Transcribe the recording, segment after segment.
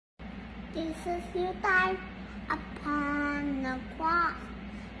Jesus, you died upon the cross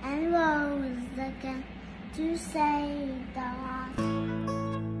and rose again to save the lost.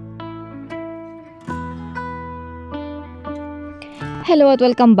 Hello at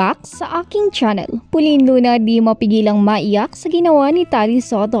welcome back sa aking channel. Pauleen Luna di mapigilang maiyak sa ginawa ni Tali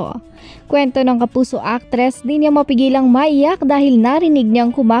Sotto. Kwento ng kapuso actress, di niya mapigilang maiyak dahil narinig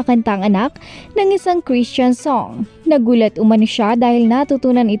niyang kumakanta ang anak ng isang Christian song. Nagulat umano siya dahil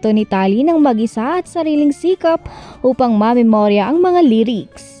natutunan ito ni Tali ng mag-isa at sariling sikap upang mamemorya ang mga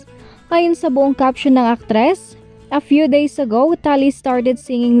lyrics. Ayon sa buong caption ng actress, a few days ago, Tali started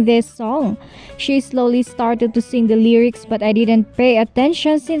singing this song. She slowly started to sing the lyrics, but I didn't pay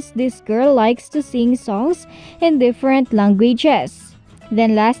attention since this girl likes to sing songs in different languages.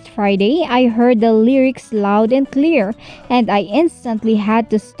 Then last Friday, I heard the lyrics loud and clear, and I instantly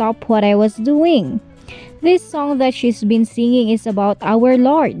had to stop what I was doing. This song that she's been singing is about our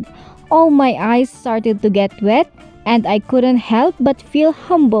Lord. All my eyes started to get wet, and I couldn't help but feel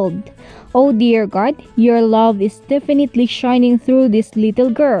humbled. Oh dear God, your love is definitely shining through this little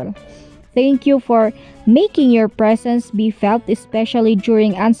girl. Thank you for making your presence be felt, especially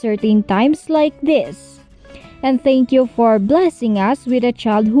during uncertain times like this. And thank you for blessing us with a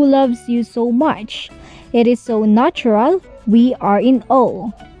child who loves you so much. It is so natural, we are in awe.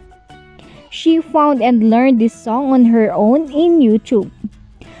 She found and learned this song on her own in YouTube.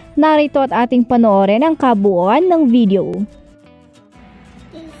 Narito at ating panoorin ang kabuuan ng video.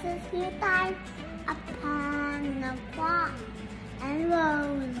 Jesus, you died upon the cross and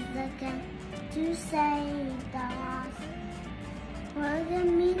rose again to save the lost. Forgive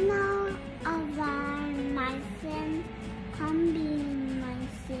me now of all my sin, come be my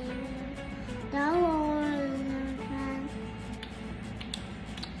Savior, the Lord and friend.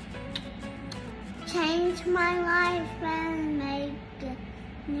 Change my life and make it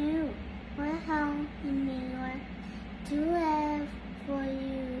new. Will help me, Lord, to live for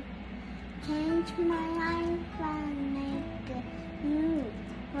you. Change my life and make it new.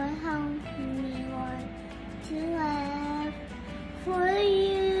 Will help me, Lord, to live for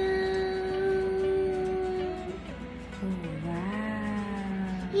you. Oh,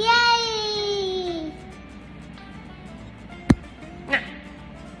 wow. Yay!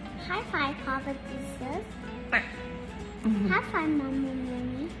 High five, Papa Jesus. High five, Mama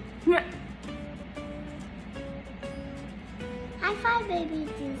Mommy. High five, baby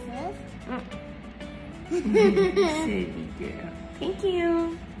Jesus. Silly girl. Thank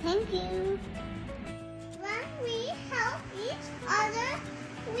you. Thank you. When we help each other,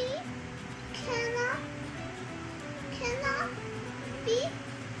 we cannot be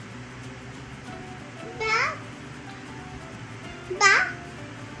bad.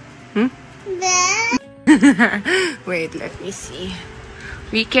 Wait, let me see.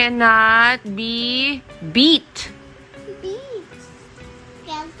 We cannot be beat.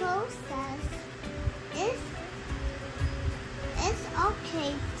 Ghetto says it's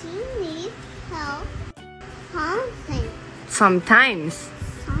okay to need help. Sometimes.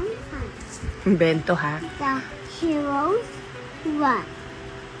 Bento ha. The heroes run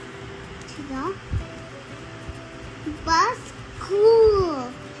to the bus.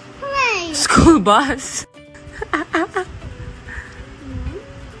 Cool. Hooray! School bus. The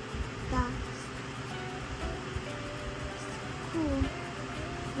school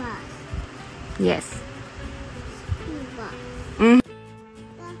bus. Yes. School bus. Mm.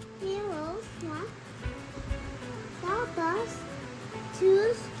 The heroes run the bus to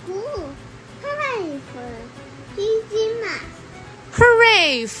school. Hooray for easy math.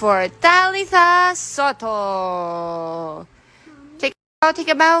 Hooray for Tali Sotto.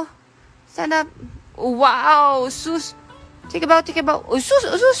 Take a bow. Stand up. Wow, sus. Take a bow, take a bow. Usus,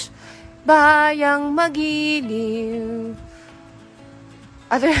 usus. Bayang magiliw.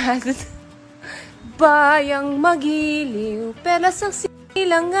 Other hand. Bayang magiliw. Pelas ang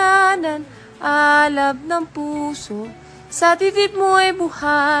silanganan. Alab ng puso. Sa titip mo ay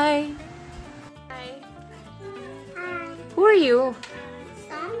buhay. Who are you?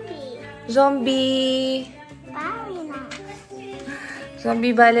 Zombie. Ballerina.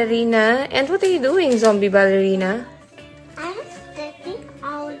 Zombie ballerina. And what are you doing, zombie ballerina? I'm sticking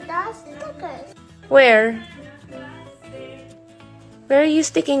all the stickers. Where? Where are you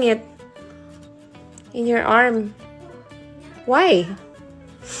sticking it? In your arm. Why?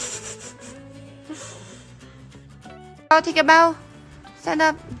 Take a bow. Stand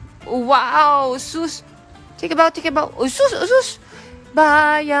up. Wow, sus. Take a bow, take a bow. Usus, usus.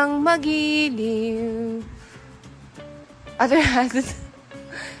 Bayang magiliw. Other hand.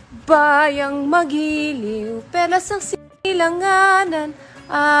 Bayang magiliw. Pelas ang silanganan.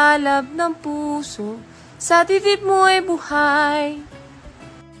 alab ng puso, sa titip mo ay buhay.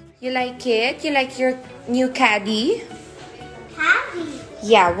 You like it? You like your new caddy? Happy.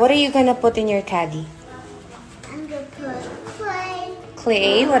 Yeah, what are you gonna put in your caddy? I'm gonna put clay.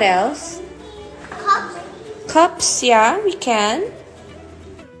 Clay, what else? Cups. Cups, yeah, we can.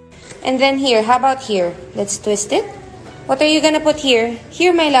 And then here, how about here? Let's twist it. What are you gonna put here?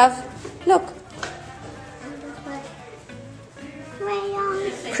 Here, my love. Look. I'm gonna put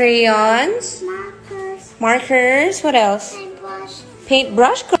crayons. Crayons. Markers. Markers. What else? Paintbrush.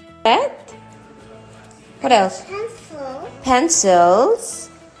 Paintbrush, correct. What else? Pencil. Pencils.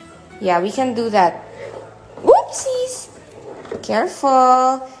 Yeah, we can do that. Whoopsies.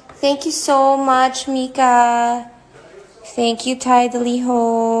 Careful. Thank you so much, Mika. Thank you, Tidally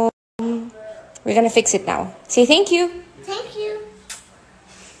Home. We're gonna fix it now. Say thank you. Thank you.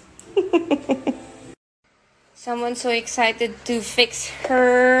 Someone's so excited to fix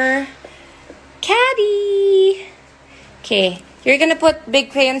her caddy. Okay, you're gonna put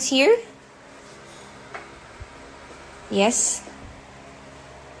big crayons here? Yes.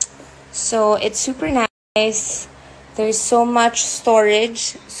 So it's super nice. There's so much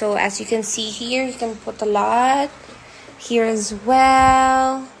storage. So as you can see here, you can put a lot here as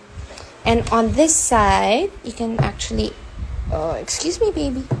well. And on this side, you can actually, excuse me,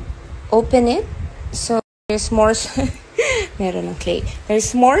 baby, open it. So there's more, meron ng clay.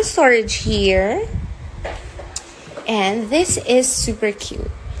 There's more storage here. And this is super cute.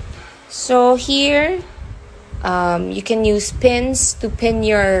 So here, you can use pins to pin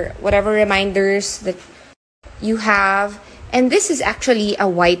your whatever reminders that you have. And this is actually a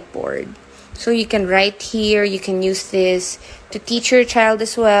whiteboard. So you can write here, you can use this to teach your child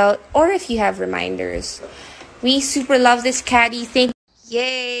as well, or if you have reminders. We super love this caddy.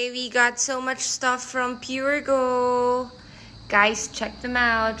 Yay, we got so much stuff from Pure Go. Guys, check them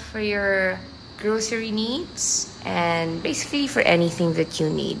out for your grocery needs and basically for anything that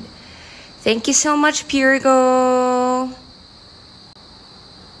you need. Thank you so much, Pure Go.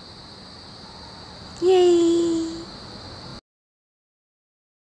 Yay.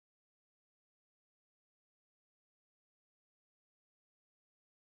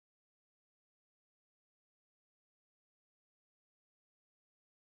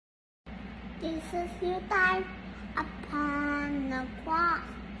 This is your time upon the cross,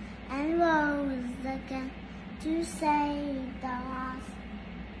 and rose again to save the lost.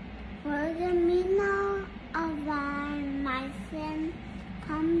 Forgive me now of all my sin,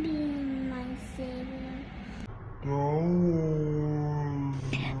 come be my Savior.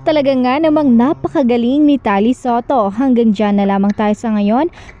 Talaga nga namang napakagaling ni Tali Sotto. Hanggang dyan na lamang tayo sa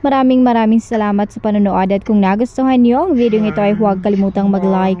ngayon. Maraming salamat sa panonood at kung nagustuhan niyo ang video ito ay huwag kalimutang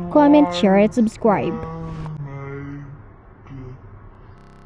mag-like, comment, share at subscribe.